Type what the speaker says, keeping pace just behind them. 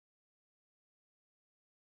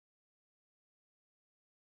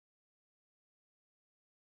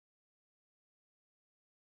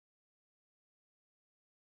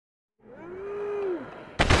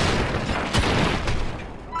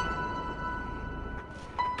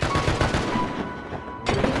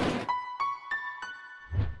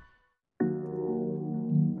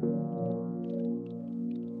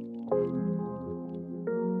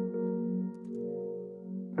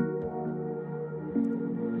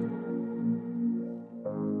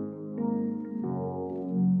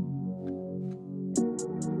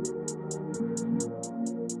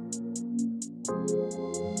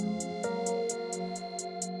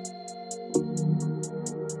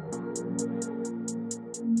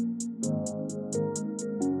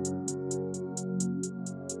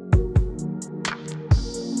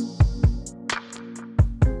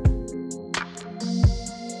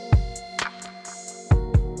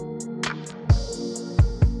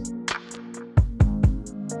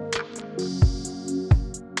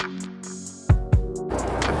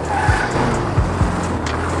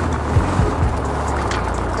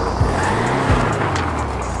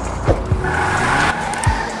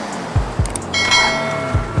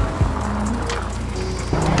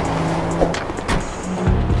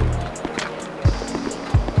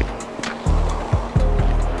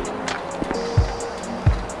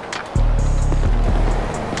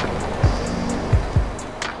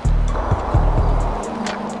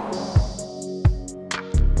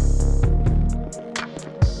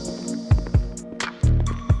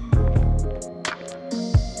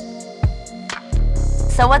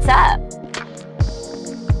So what's up?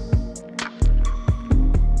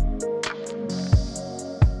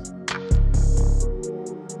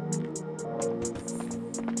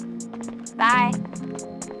 Bye.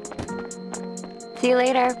 See you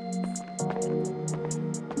later.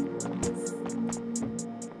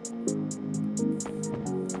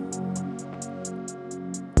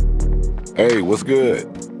 Hey, what's good?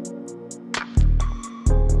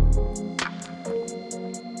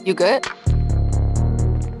 You good?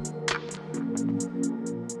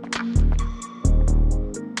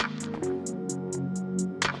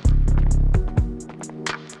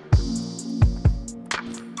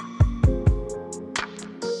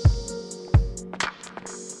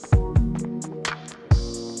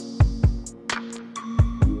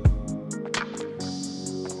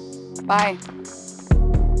 Bye.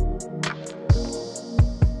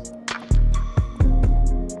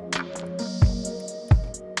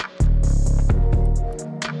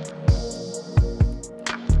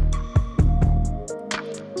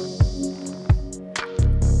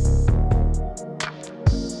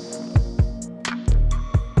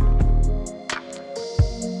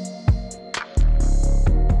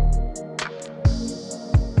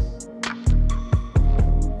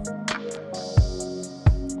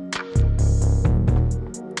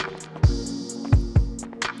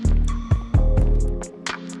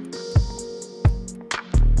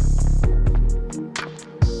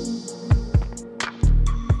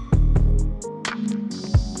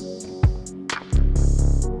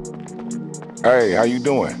 Hey, how you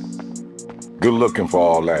doing? Good looking for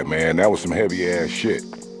all that, man. That was some heavy ass shit.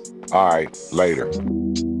 All right, later.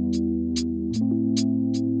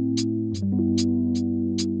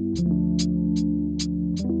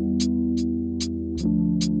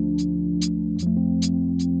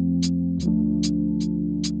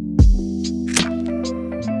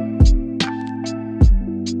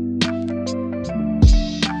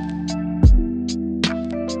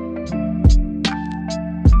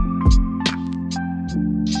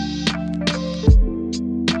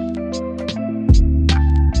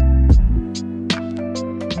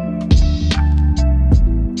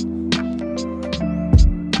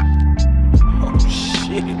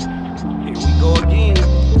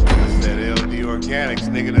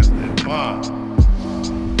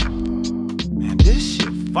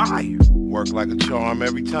 Like a charm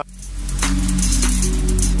every time.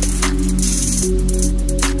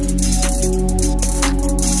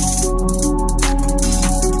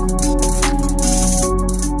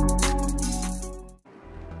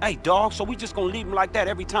 Hey, dog, so we just gonna leave them like that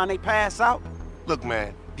every time they pass out? Look,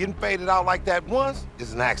 man, getting faded out like that once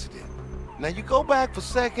is an accident. Now, you go back for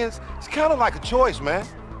seconds, it's kind of like a choice, man.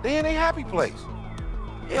 They in a happy place.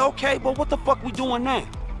 Yeah, okay, but what the fuck we doing now?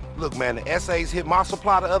 Look, man, the SAs hit my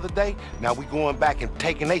supply the other day. Now we going back and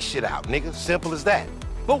taking they shit out, nigga. Simple as that.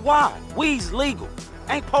 But why? Weed's legal.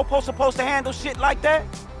 Ain't Popo supposed to handle shit like that?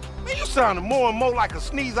 Man, you sounding more and more like a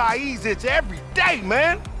sneeze-eye-ease itch every day,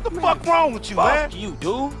 man. What the fuck wrong with you, man? Fuck you,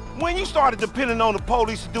 dude. When you started depending on the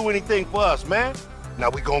police to do anything for us, man? Now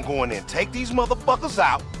we gonna go in there and take these motherfuckers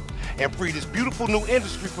out and free this beautiful new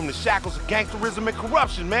industry from the shackles of gangsterism and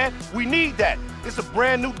corruption, man. We need that. It's a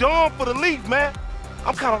brand new dawn for the leaf, man.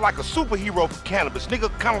 I'm kind of like a superhero for cannabis, nigga,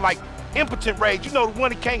 kind of like Impotent Rage. You know the one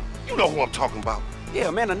that can't, you know who I'm talking about. Yeah,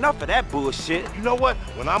 man, enough of that bullshit. You know what?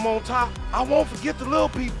 When I'm on top, I won't forget the little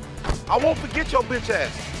people. I won't forget your bitch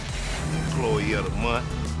ass. Employee of the month.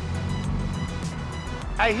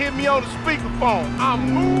 Hey, hit me on the speakerphone.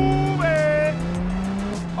 I'm moving.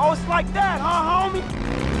 Oh, it's like that, huh, homie?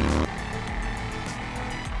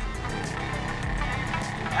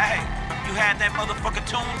 Hey, you had that motherfucker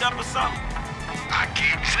tuned up or something? I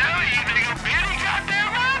keep telling you, nigga, Benny got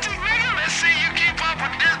that magic, nigga. Let's see you keep up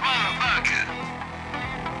with this motherfucker.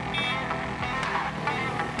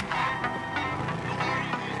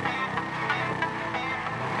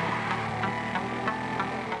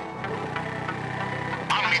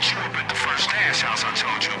 I'll meet you up at the first dance house I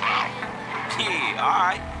told you about. Yeah,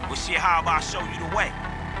 alright. Well, shit, how about I show you the way?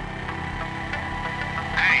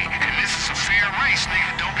 Hey, and this is a fair race,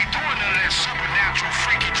 nigga. Don't be doing none of that supernatural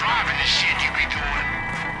freaky driving and shit you be doing.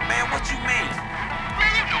 Man, what you mean?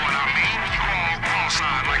 Man, you know what I mean when you all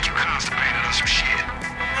cross-eyed like you constipated or some shit.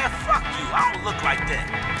 Man, fuck you. I don't look like that.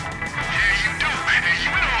 Yeah, you do, man.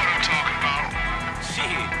 You know what I'm talking about.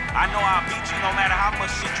 Shit, I know I'll beat you no matter how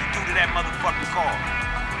much shit you do to that motherfucking car.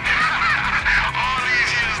 All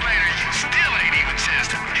these years later, you still ain't even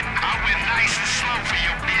tested me. I went nice and slow for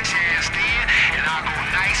your bitch ass then, and I'll go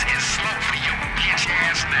nice and slow for your bitch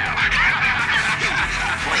ass now.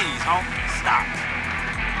 Please, homie, stop.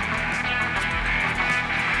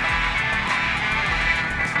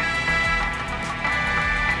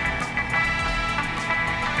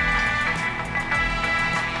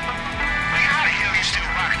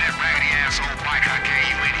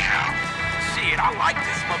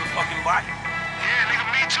 smoking bike. Yeah, nigga,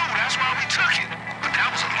 me too. That's why we took it. But that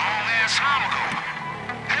was a long-ass time ago.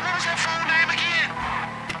 Hey, what was that fool name again?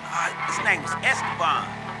 His name was Esteban.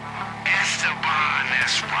 Esteban,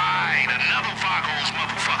 that's right. Another Vagos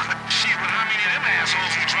motherfucker. Shit, with how many of them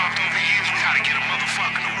assholes we dropped over the years, we gotta get a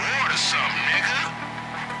motherfucking award or something, nigga.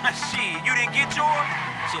 Shit, you didn't get yours?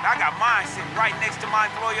 Shit, I got mine sitting right next to my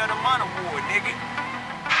Employee of the Month award, nigga.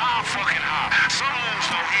 How fucking high? Some moves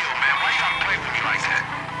don't heal, man. Why you gotta play with me like that?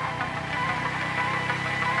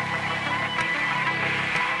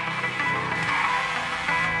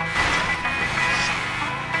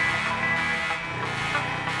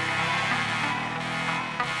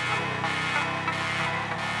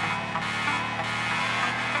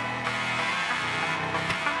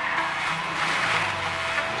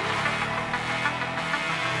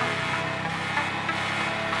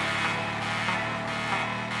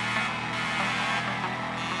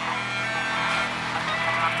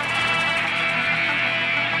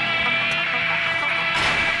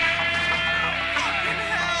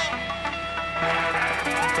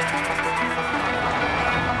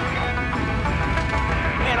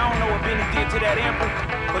 To that ample,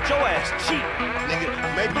 but your ass cheap. Nigga,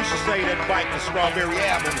 maybe you should say that bike to Strawberry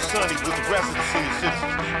Ave on the Sunday with the rest of the senior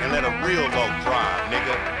citizens and let a real low drive,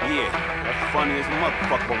 nigga. Yeah, that's funny as a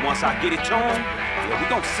motherfucker, but once I get it to him, yeah,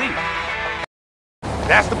 we gon' see.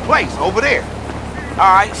 That's the place, over there.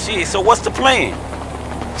 Alright, shit, so what's the plan?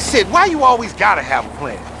 Shit, why you always gotta have a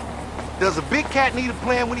plan? Does a big cat need a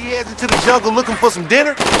plan when he heads into the jungle looking for some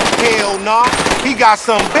dinner? Hell nah, he got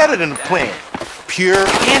something better than a plan. Pure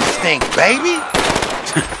instinct, baby.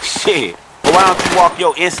 Shit. Well, why don't you walk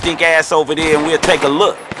your instinct ass over there and we'll take a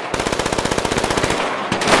look?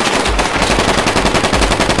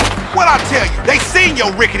 What I tell you, they seen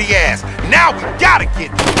your rickety ass. Now we gotta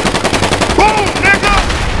get them. Boom, nigga!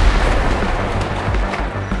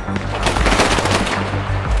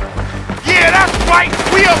 Yeah, that's right.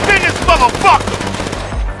 We up in this motherfucker.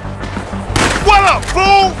 What up,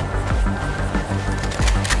 fool?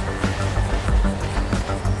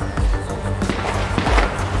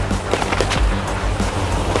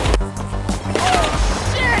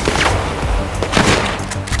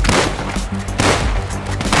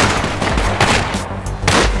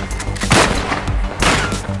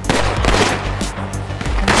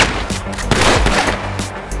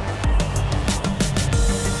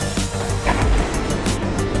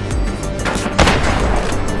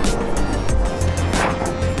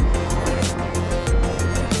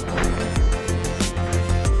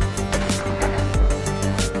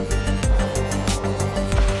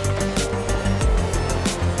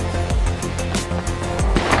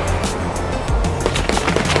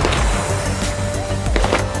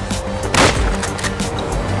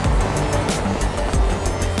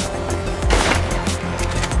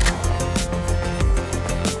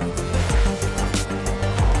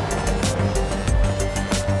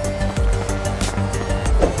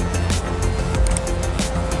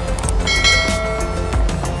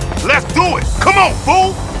 Come on,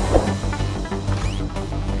 fool!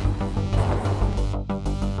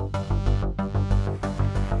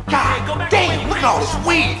 God damn, look at all this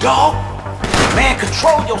weed, dog! Man,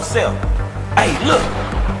 control yourself. Hey, look,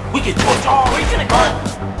 we can torch all in the gun.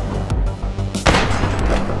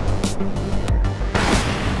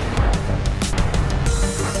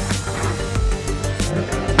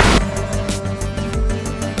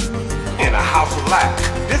 In a house of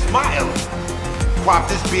life, this my element. Crop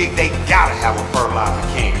this big, they gotta have a fertilizer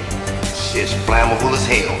can. Shit's flammable as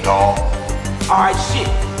hell, dawg. Alright, shit.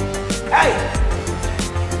 Hey!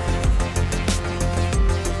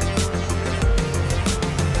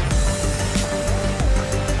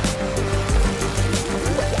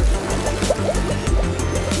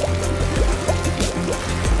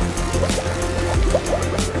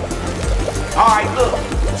 Alright, look.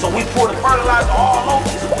 So we pour the fertilizer all over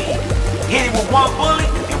this weed. Hit it with one bullet,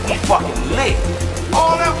 and we fucking lit.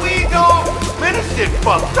 All that weed, dog? Man, this shit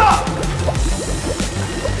fucked up.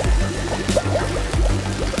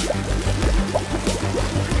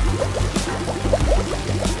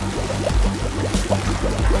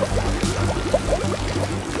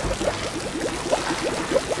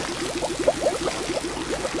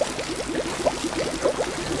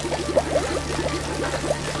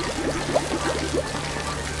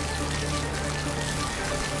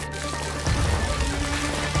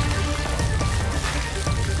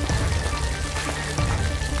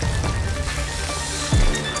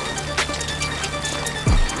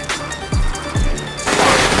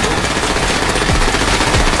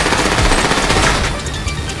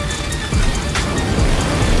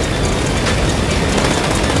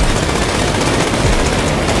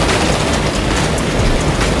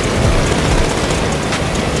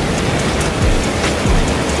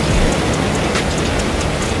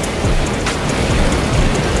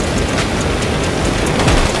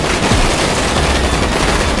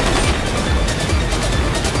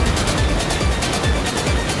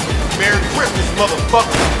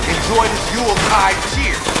 enjoy this Yuletide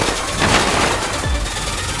cheer.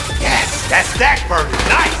 Yes, that stack burner,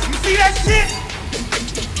 nice. You see that shit?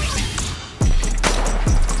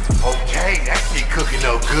 Okay, that shit cooking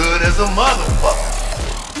up good as a motherfucker.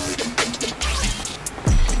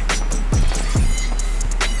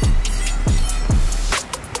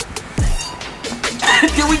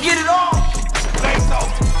 Did we get it all? Say so.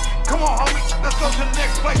 Come on, homie. Let's go to the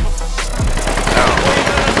next place.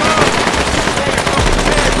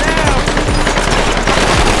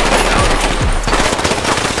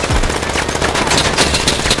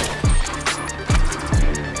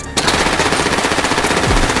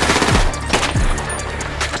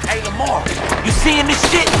 Hey, Lamar, you seeing this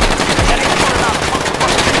shit? Yeah, they pulling out a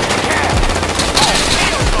motherfucking cab.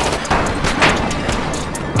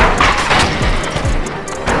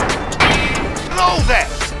 That.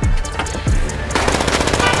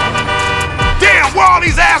 Damn, where all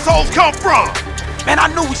these assholes come from? Man, I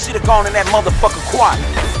knew we should have gone in that motherfucker quiet.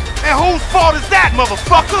 And whose fault is that,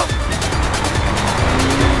 motherfucker?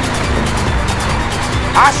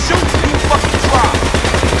 I shoot, you fucking drive.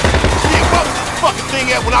 Shit, what was this fucking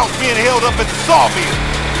thing at when I was being held up at the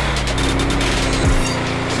sawmill?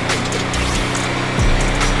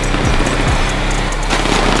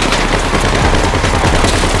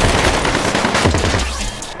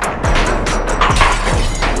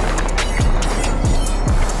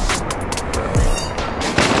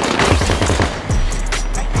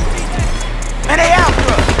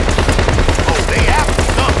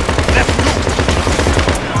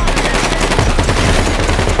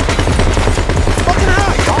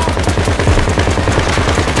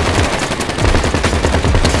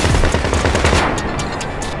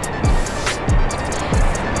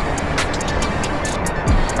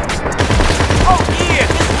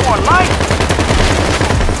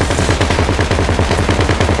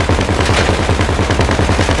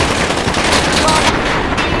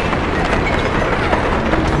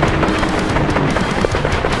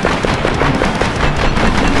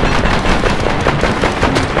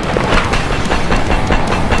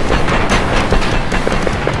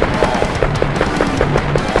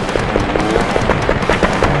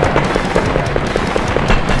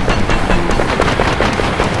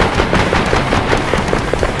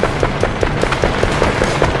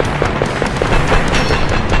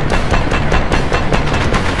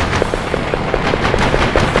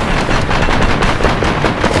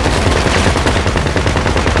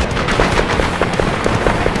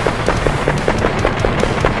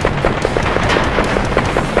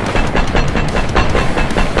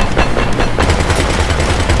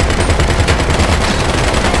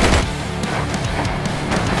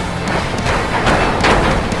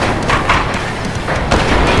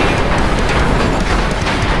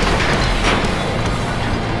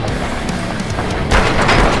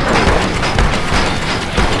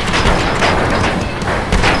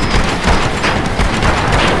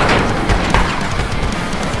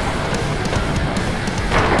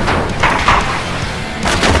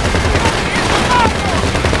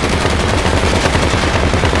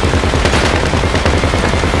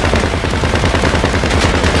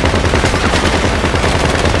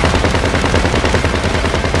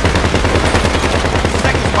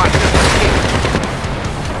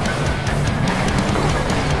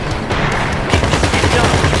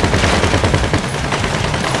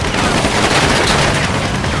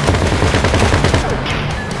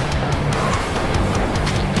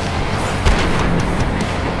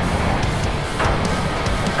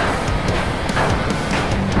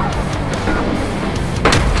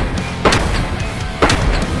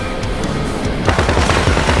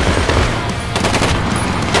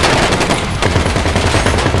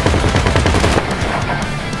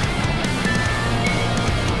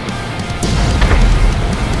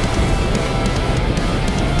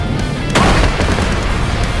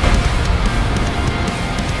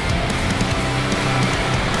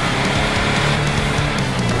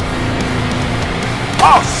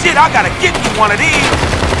 Oh shit, I gotta get me one of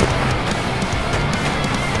these.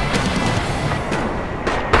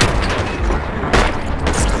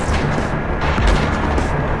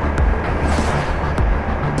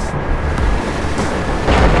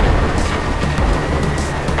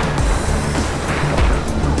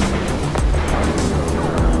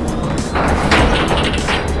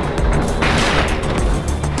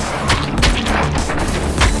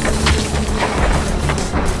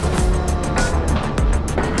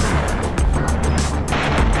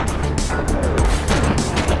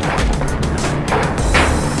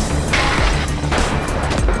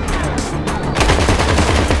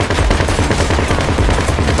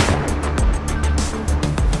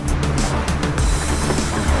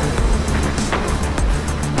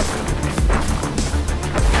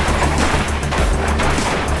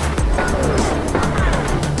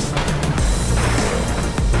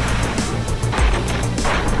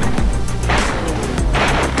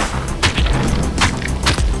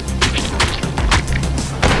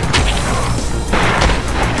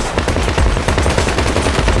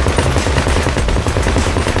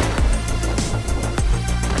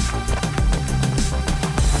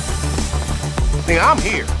 I'm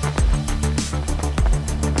here.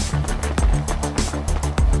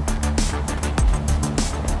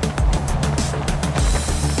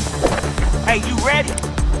 Hey, you ready?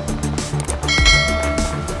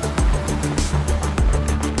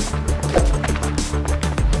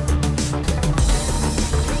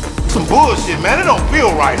 Some bullshit, man. It don't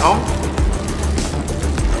feel right, homie.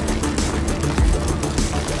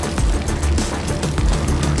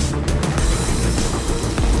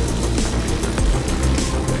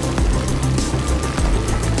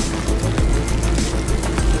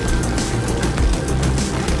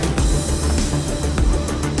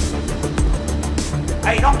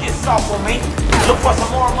 Hey, don't get soft on me. Look for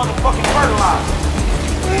some more motherfucking fertilizer.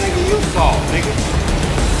 Nigga, you soft, nigga.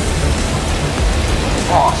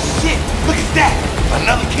 Oh, shit. Look at that.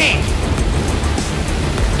 Another king.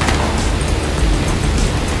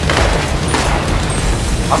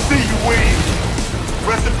 I see you, Weed.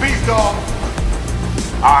 Rest in peace, dog.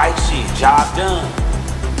 Alright, shit. Job done.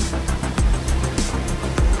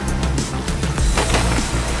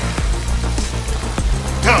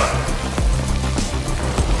 Done.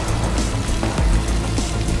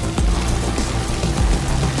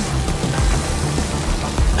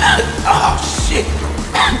 Oh, shit.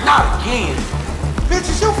 Not again. Bitch,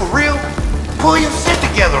 is you for real? Pull your shit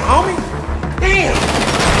together, homie. Damn.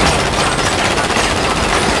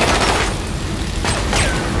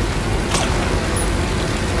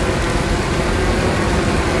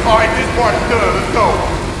 All right, this part's done. Let's go.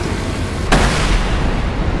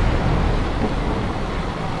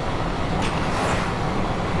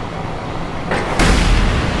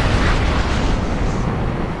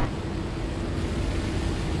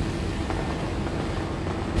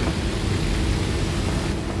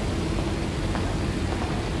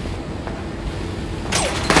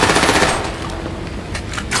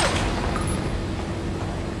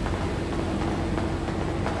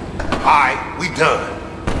 Alright, we done.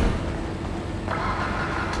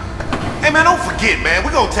 Hey man, don't forget, man.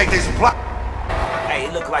 We're gonna take their supply. Hey,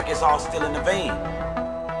 it look like it's all still in the van.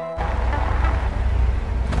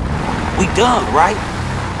 We done, right?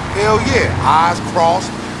 Hell yeah. I's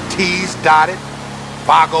crossed, T's dotted,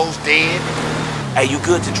 Vagos dead. Hey, you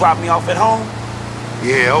good to drop me off at home?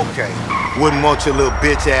 Yeah, okay. Wouldn't want your little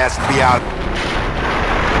bitch ass to be out.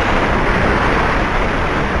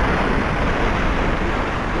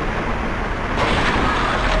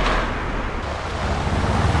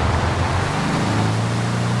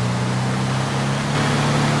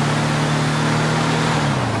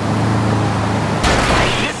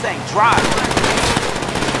 Driving.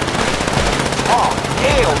 Oh,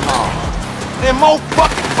 hell no. Them more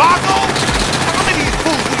fucking Vagos? How many of these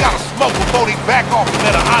fools we gotta smoke before they back off and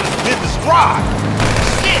let an honest business drive?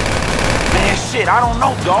 Shit! Man, shit, I don't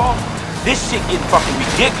know, dawg. This shit getting fucking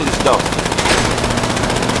ridiculous, though.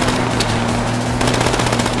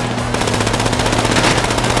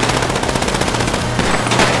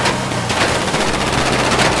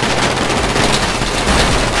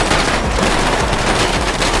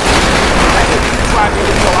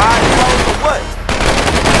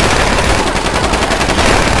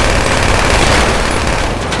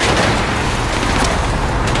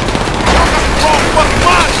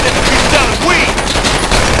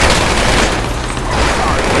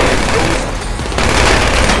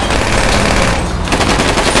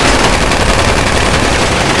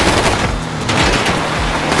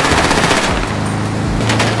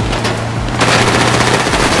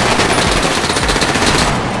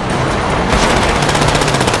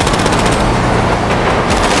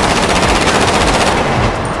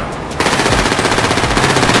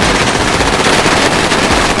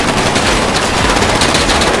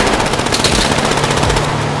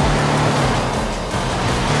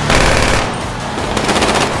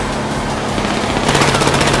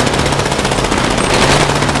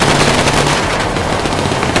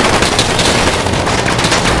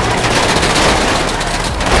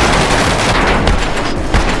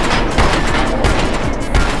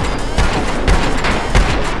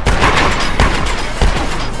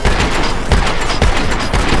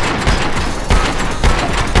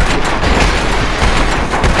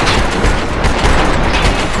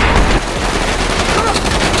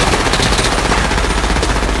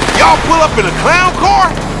 Pull up in a clown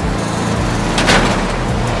car?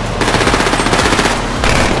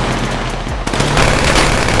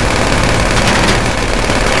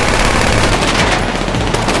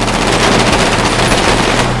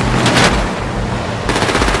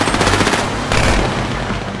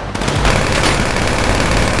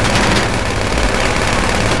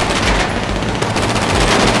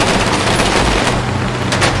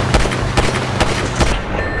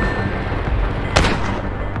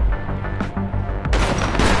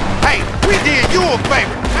 a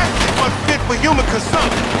favor. That shit wasn't fit for human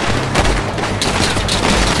consumption.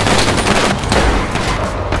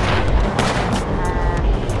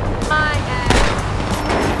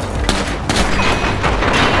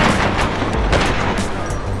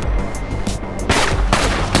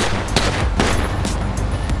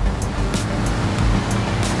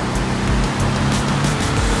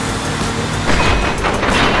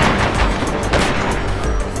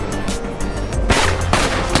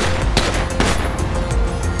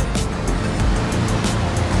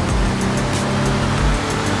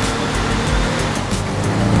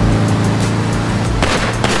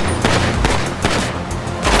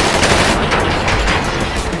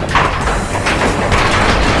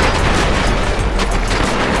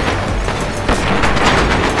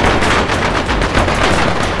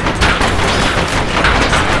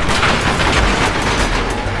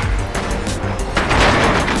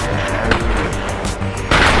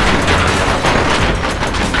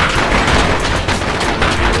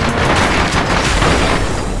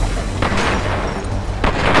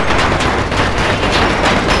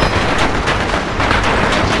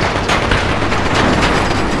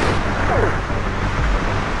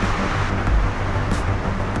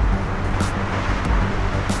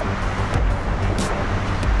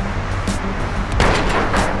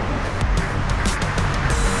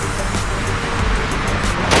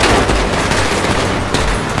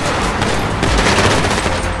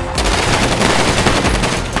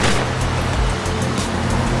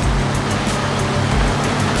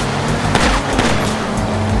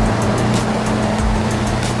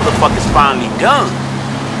 Motherfucker's finally done.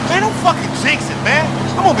 Man, don't fucking jinx it, man.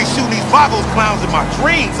 I'm gonna be shooting these Vagos clowns in my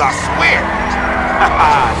dreams, I swear.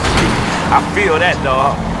 I feel that,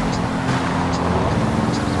 dog.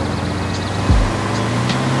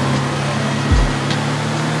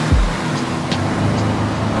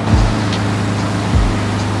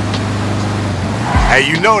 Hey,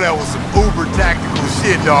 you know that was some uber tactical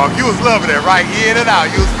shit, dog. You was loving it, right? In and out.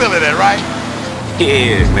 You was feeling it, right?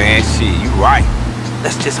 Yeah, man, shit, you right.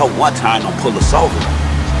 Let's just hope one time don't pull us over.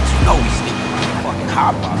 You know we sneaking like a fucking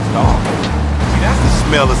hot box, dog. See, that's the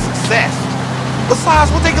smell of success. Besides,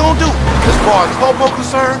 what they gonna do? As far as Popo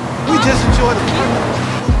concerned, we just enjoy the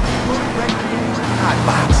hot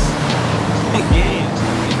box. Yeah,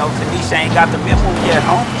 you know, Tanisha ain't got the memo yet,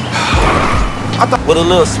 homie. With a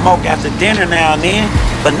little smoke after dinner now and then,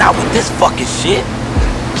 but not with this fucking shit.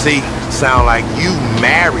 See, sound like you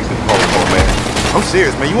married the Popo, man. I'm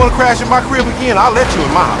serious, man. You wanna crash in my crib again? I'll let you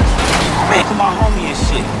in my house. Man, come on, homie and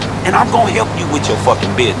shit. And I'm gonna help you with your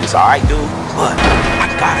fucking business, alright, dude? But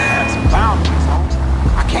I gotta have some boundaries, homie.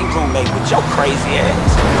 I can't roommate with your crazy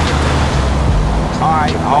ass.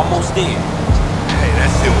 Alright, almost there. Hey,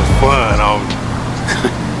 that shit was fun, homie.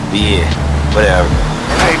 Yeah, whatever.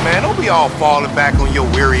 Hey, man, don't be all falling back on your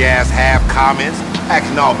weary-ass half comments,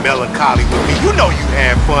 acting all melancholy with me. You know you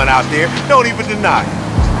had fun out there. Don't even deny it.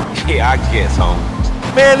 Yeah, I guess, homie.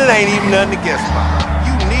 Man, it ain't even nothing to guess about.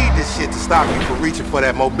 You need this shit to stop you from reaching for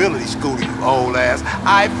that mobility scooter, you old ass.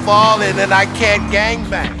 I've fallen and I can't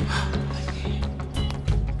gangbang.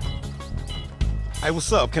 Hey,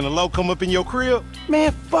 what's up? Can a low come up in your crib?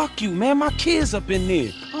 Man, fuck you, man. My kids up in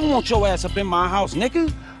there. I don't want your ass up in my house,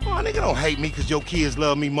 nigga. Oh, nigga, don't hate me because your kids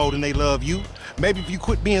love me more than they love you. Maybe if you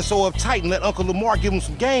quit being so uptight and let Uncle Lamar give them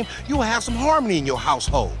some game, you'll have some harmony in your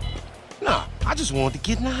household. Nah, I just wanted to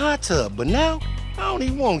get in the hot tub, but now, I don't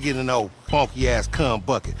even want to get in no funky-ass cum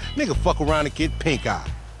bucket. Nigga, fuck around and get pink-eye.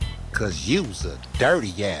 Cause you's a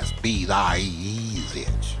dirty-ass B-I-E-Z.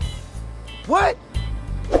 What?